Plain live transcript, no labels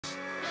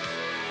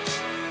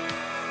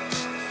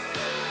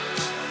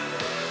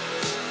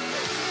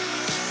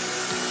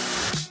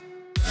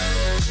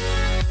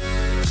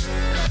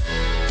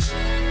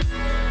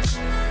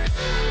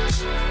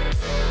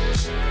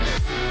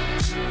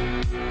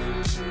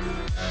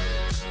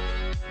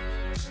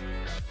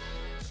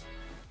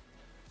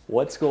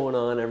What's going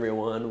on,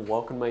 everyone?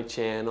 Welcome to my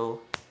channel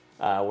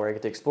where I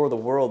get to explore the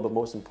world, but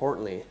most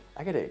importantly,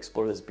 I get to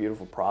explore this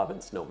beautiful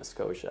province, Nova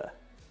Scotia.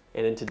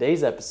 And in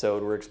today's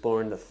episode, we're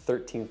exploring the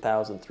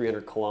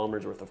 13,300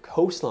 kilometers worth of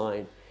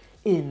coastline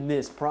in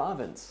this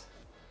province.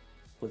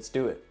 Let's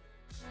do it.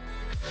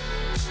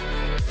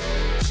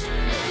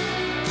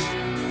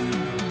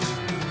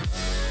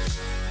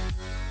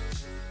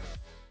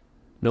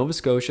 Nova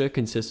Scotia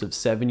consists of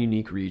 7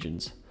 unique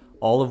regions,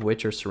 all of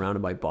which are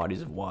surrounded by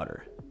bodies of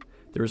water.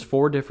 There's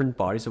 4 different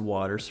bodies of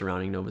water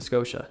surrounding Nova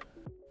Scotia.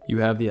 You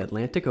have the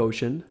Atlantic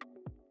Ocean,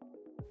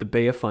 the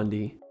Bay of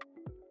Fundy,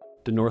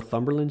 the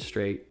Northumberland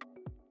Strait,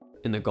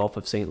 and the Gulf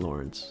of St.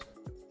 Lawrence.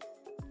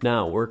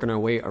 Now, working our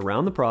way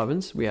around the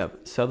province, we have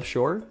South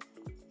Shore,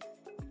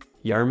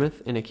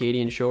 Yarmouth and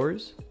Acadian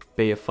shores,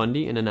 Bay of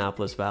Fundy and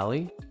Annapolis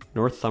Valley,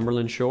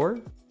 Northumberland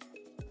Shore,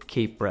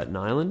 Cape Breton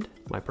Island,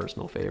 my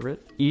personal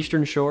favorite,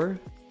 Eastern Shore,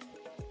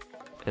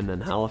 and then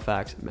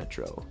Halifax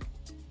Metro.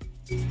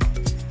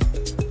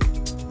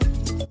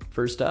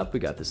 First up, we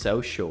got the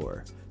South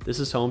Shore. This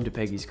is home to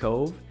Peggy's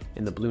Cove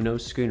and the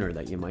Bluenose schooner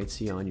that you might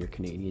see on your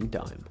Canadian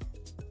dime.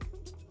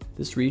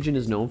 This region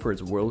is known for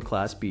its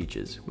world-class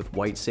beaches with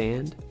white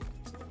sand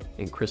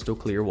and crystal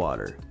clear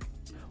water.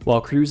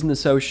 While cruising the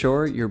South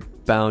Shore, you're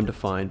bound to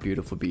find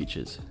beautiful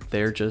beaches.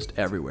 They're just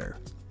everywhere.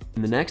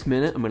 In the next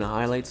minute, I'm going to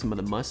highlight some of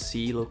the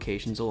must-see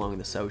locations along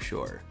the South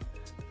Shore.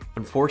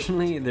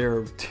 Unfortunately, there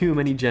are too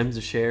many gems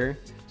to share,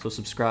 so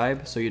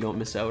subscribe so you don't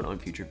miss out on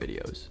future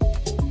videos.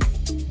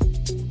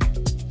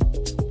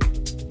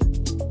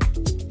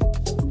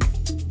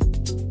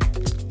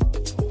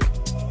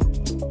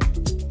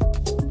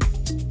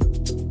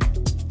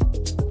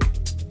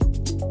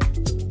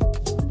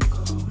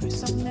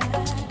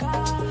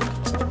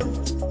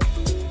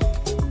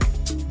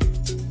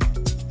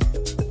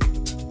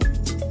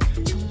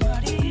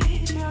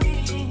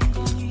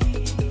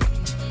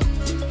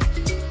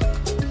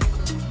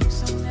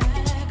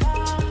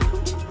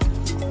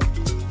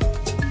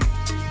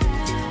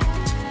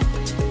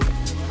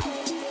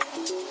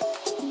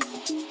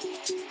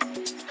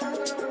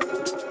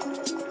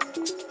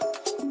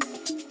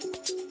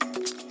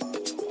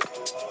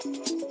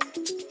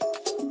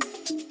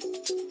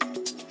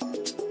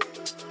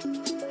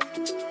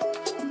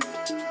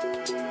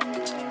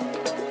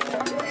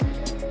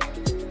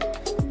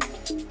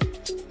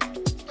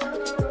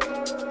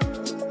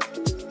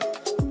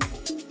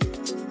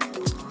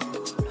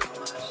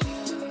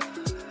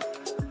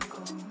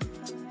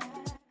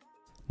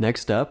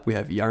 Next up, we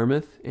have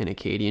Yarmouth and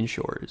Acadian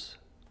shores.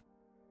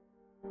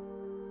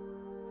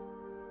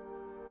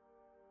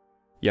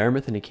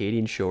 Yarmouth and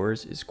Acadian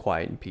shores is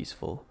quiet and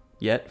peaceful,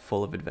 yet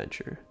full of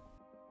adventure.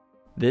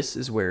 This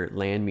is where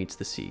land meets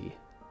the sea,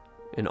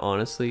 and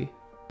honestly,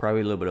 probably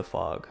a little bit of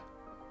fog.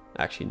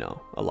 Actually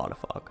no, a lot of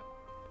fog.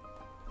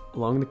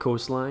 Along the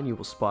coastline, you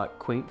will spot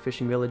quaint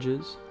fishing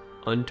villages,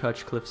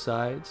 untouched cliff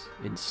sides,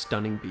 and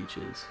stunning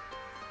beaches.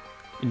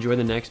 Enjoy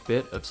the next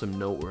bit of some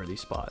noteworthy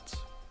spots.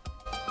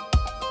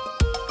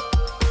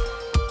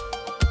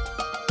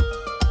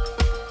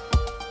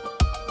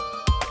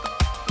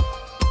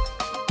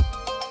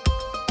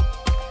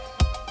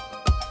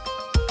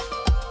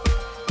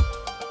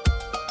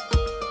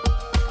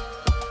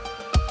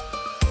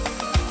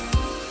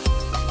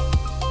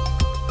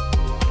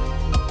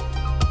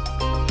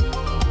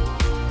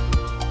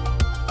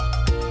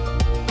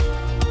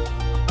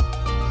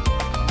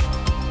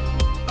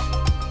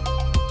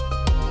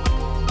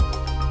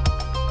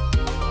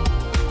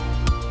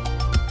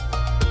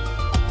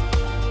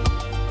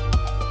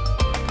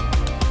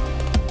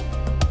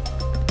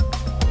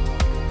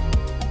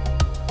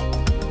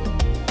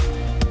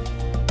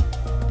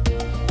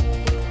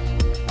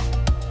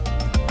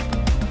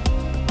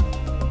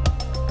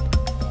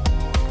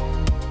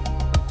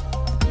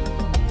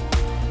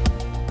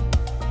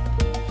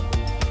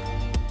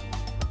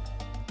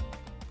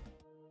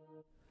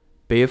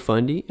 Bay of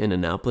Fundy and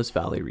Annapolis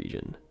Valley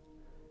region.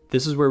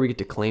 This is where we get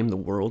to claim the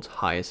world's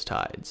highest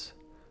tides.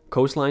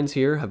 Coastlines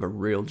here have a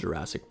real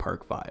Jurassic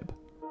Park vibe.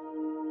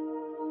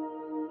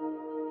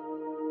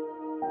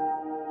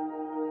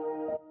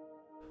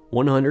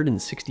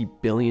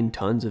 $160 billion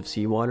tons of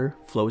seawater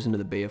flows into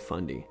the Bay of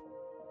Fundy.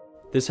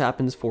 This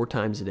happens 4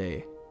 times a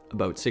day,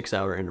 about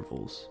 6-hour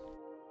intervals.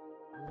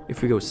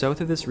 If we go south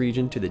of this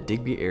region to the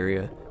Digby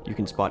area, you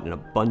can spot an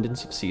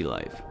abundance of sea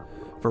life.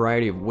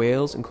 Variety of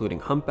whales including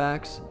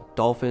humpbacks,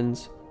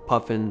 dolphins,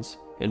 puffins,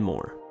 and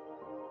more.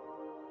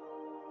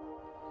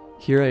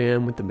 Here I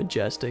am with the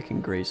majestic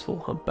and graceful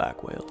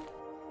humpback whale.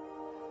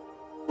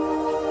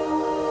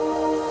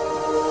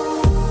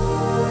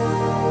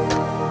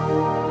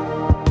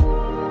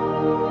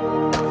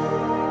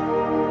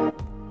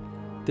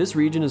 This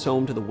region is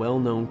home to the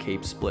well-known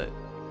Cape Split.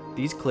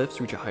 These cliffs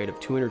reach a height of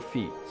 200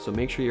 feet, so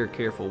make sure you're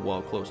careful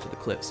while close to the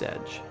cliff's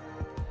edge.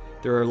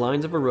 There are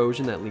lines of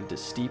erosion that lead to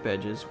steep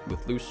edges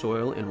with loose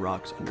soil and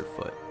rocks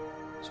underfoot,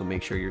 so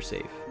make sure you're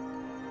safe.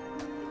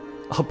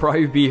 I'll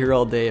probably be here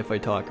all day if I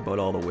talk about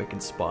all the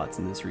wicked spots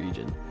in this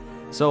region,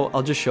 so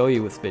I'll just show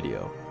you with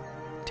video.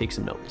 Take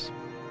some notes.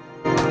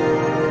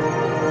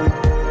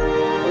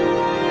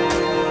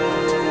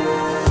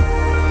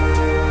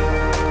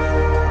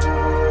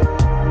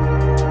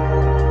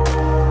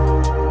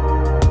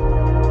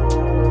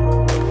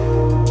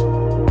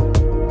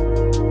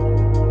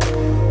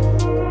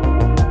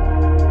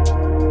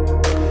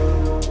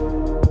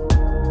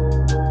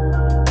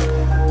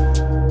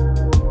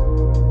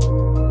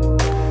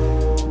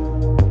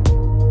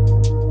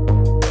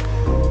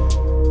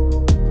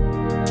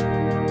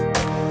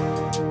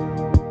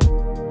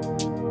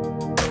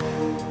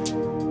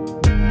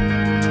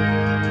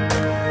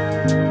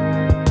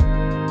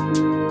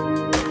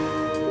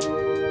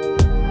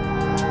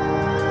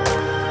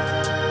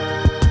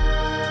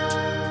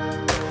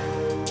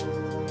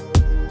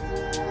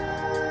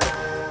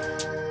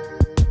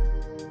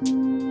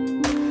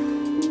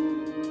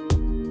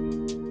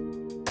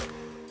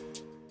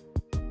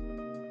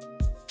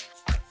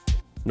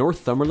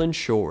 Northumberland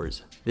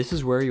shores. This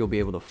is where you'll be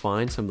able to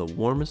find some of the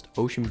warmest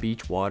ocean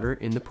beach water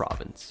in the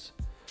province.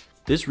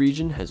 This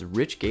region has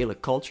rich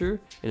Gaelic culture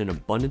and an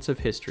abundance of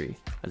history,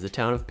 as the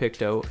town of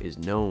Pictou is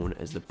known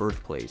as the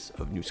birthplace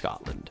of New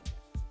Scotland.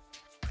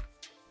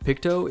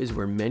 Pictou is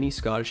where many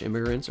Scottish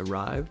immigrants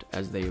arrived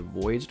as they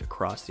voyaged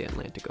across the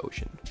Atlantic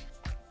Ocean.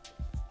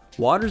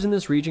 Waters in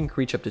this region can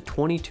reach up to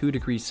 22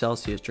 degrees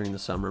Celsius during the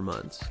summer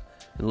months,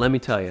 and let me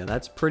tell you,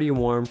 that's pretty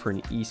warm for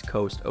an East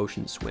Coast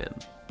ocean swim.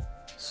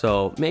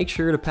 So make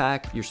sure to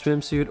pack your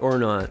swimsuit or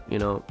not, you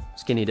know,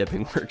 skinny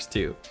dipping works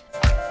too.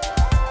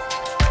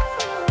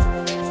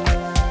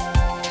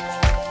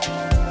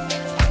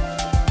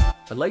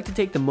 I'd like to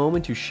take the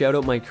moment to shout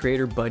out my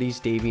creator buddies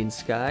Davey and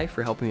Sky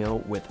for helping me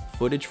out with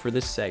footage for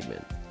this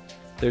segment.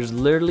 There's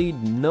literally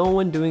no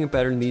one doing it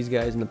better than these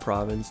guys in the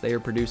province. They are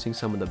producing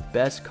some of the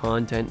best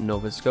content in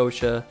Nova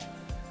Scotia.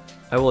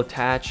 I will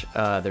attach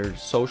their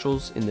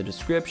socials in the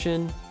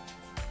description.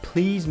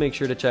 Please make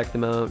sure to check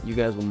them out. You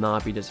guys will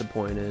not be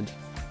disappointed.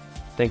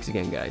 Thanks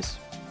again, guys.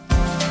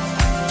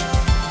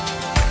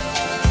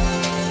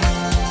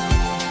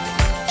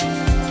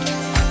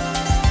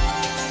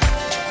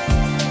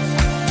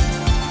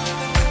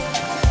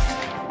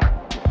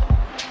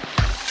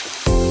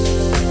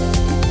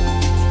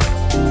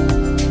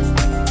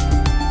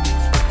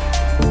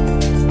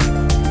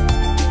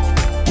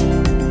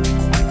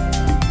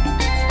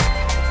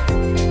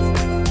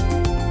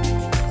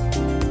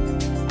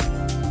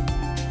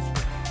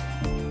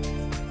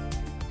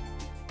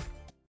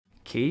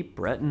 Cape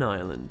Breton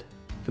Island,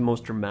 the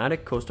most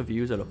dramatic coastal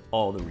views out of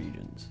all the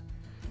regions.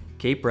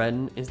 Cape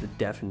Breton is the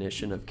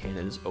definition of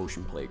Canada's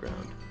ocean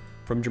playground.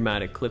 From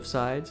dramatic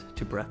cliffsides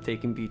to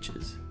breathtaking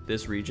beaches,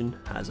 this region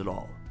has it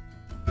all.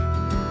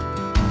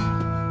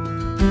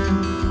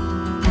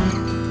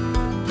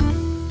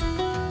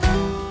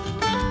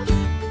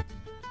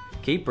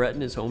 Cape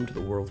Breton is home to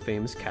the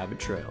world-famous Cabot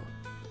Trail,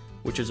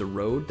 which is a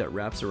road that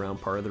wraps around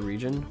part of the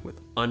region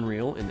with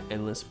unreal and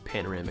endless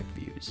panoramic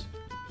views.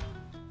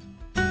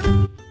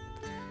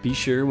 Be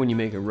sure when you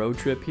make a road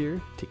trip here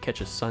to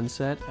catch a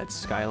sunset at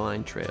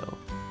Skyline Trail.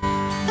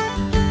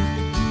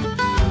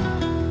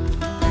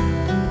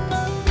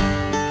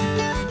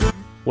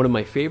 One of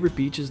my favorite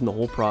beaches in the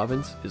whole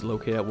province is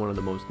located at one of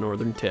the most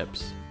northern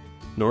tips,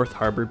 North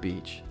Harbour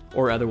Beach,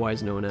 or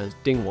otherwise known as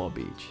Dingwall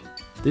Beach.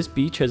 This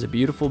beach has a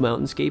beautiful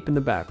mountainscape in the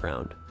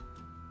background.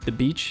 The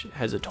beach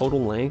has a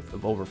total length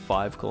of over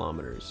 5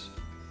 kilometers.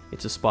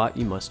 It's a spot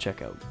you must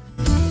check out.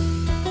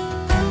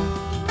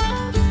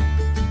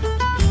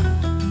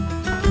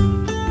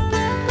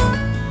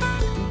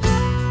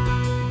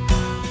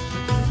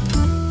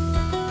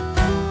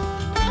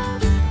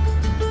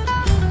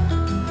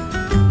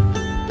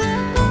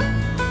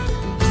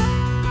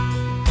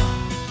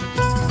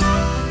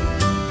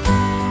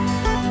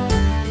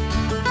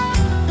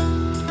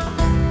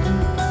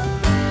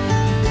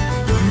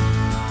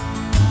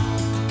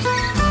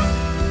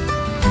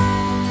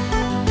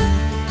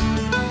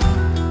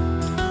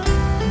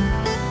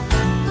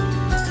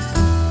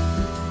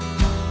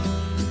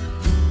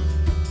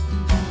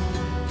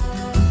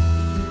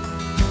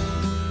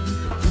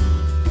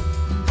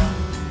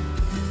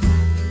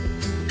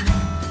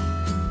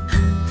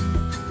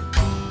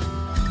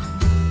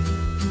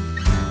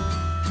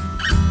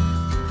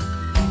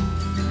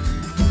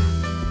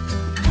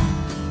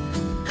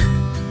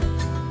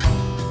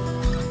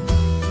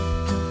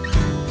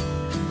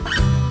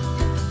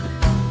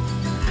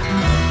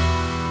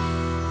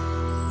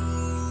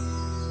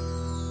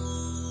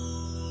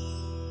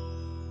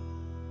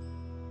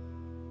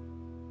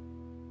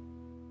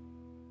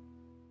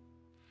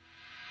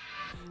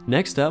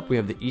 Next up, we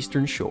have the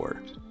Eastern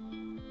Shore,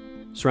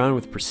 surrounded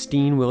with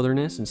pristine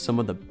wilderness and some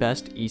of the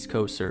best East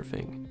Coast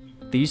surfing.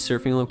 These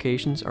surfing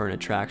locations are an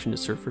attraction to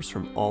surfers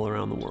from all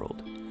around the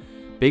world.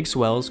 Big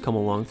swells come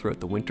along throughout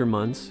the winter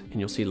months,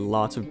 and you'll see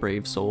lots of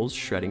brave souls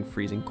shredding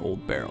freezing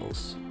cold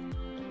barrels.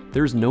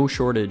 There's no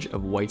shortage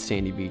of white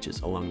sandy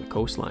beaches along the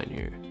coastline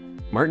here,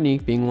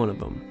 Martinique being one of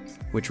them,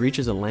 which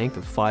reaches a length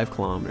of 5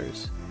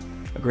 kilometers.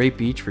 a great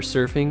beach for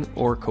surfing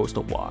or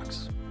coastal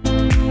walks.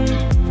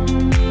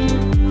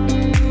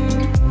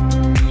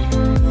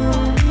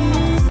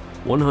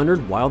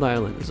 Wild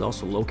Island is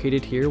also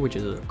located here, which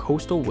is a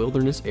coastal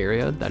wilderness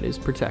area that is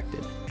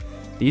protected.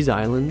 These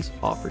islands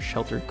offer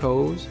sheltered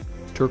coves,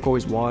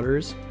 turquoise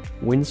waters,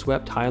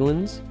 windswept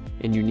highlands,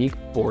 and unique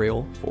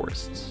boreal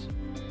forests.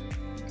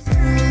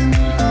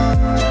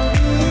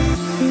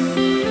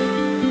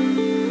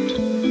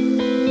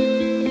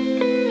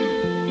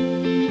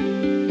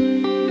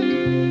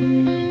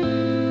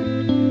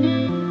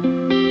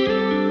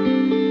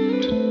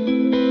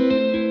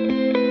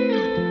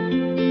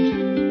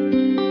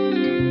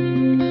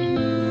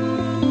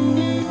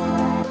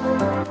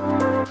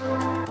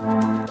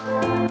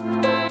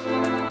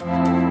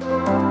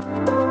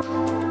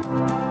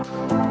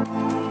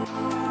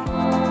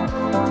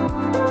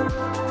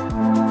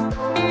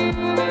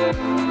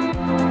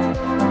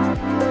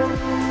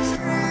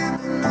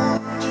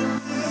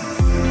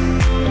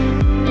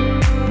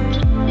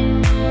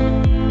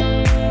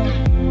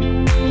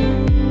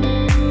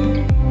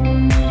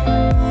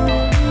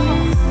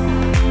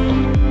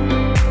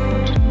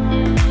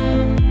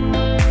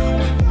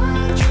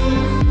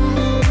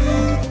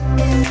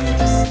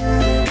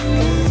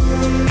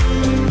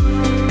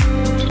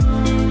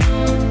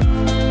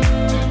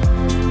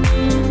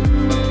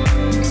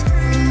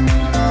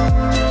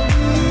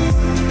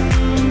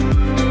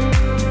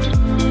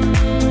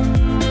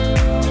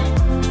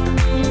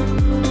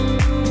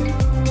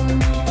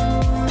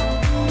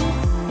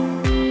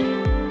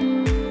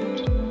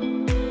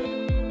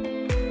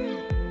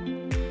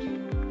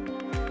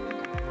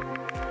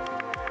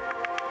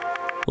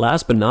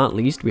 Last but not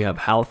least, we have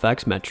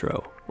Halifax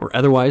Metro, or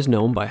otherwise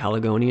known by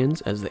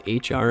Haligonians as the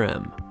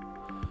HRM.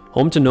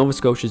 Home to Nova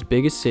Scotia's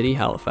biggest city,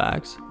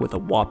 Halifax, with a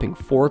whopping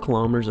 4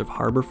 kilometers of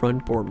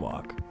harborfront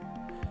boardwalk.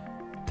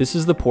 This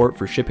is the port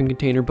for shipping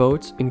container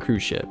boats and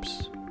cruise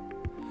ships.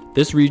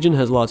 This region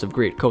has lots of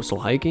great coastal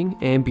hiking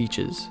and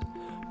beaches.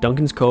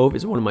 Duncan's Cove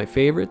is one of my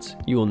favorites.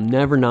 You will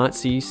never not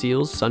see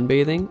seals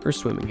sunbathing or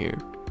swimming here.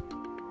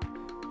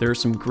 There are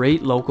some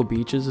great local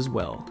beaches as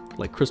well,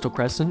 like Crystal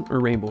Crescent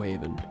or Rainbow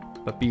Haven.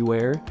 But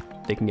beware,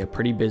 they can get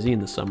pretty busy in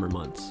the summer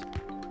months.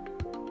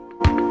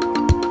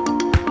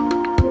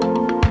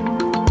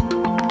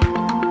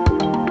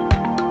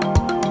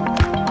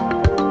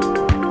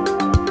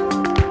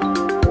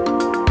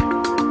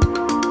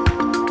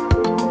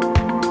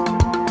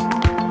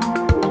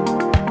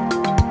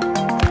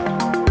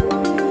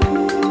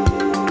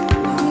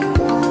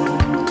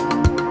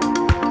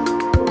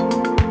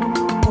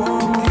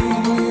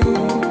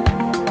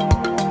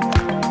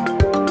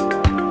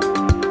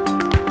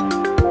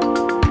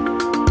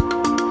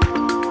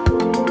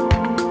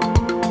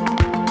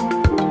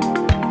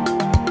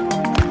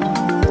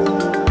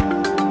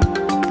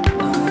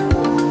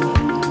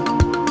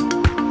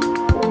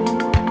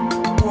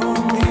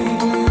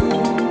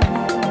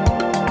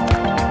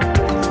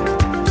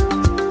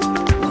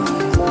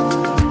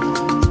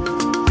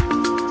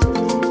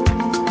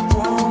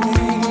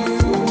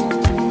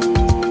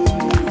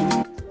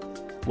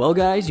 Well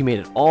guys, you made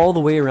it all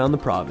the way around the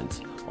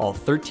province, all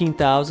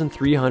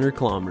 13,300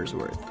 kilometers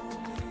worth.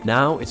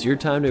 Now it's your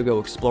time to go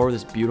explore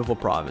this beautiful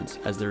province,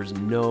 as there is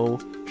no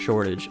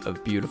shortage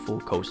of beautiful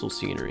coastal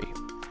scenery.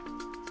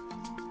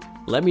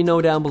 Let me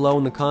know down below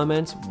in the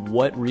comments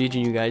what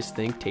region you guys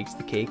think takes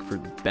the cake for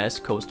the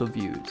best coastal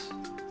views.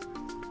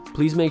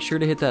 Please make sure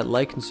to hit that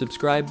like and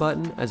subscribe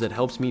button, as it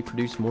helps me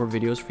produce more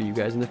videos for you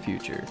guys in the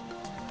future.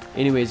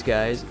 Anyways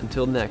guys,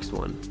 until the next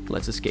one,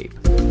 let's escape.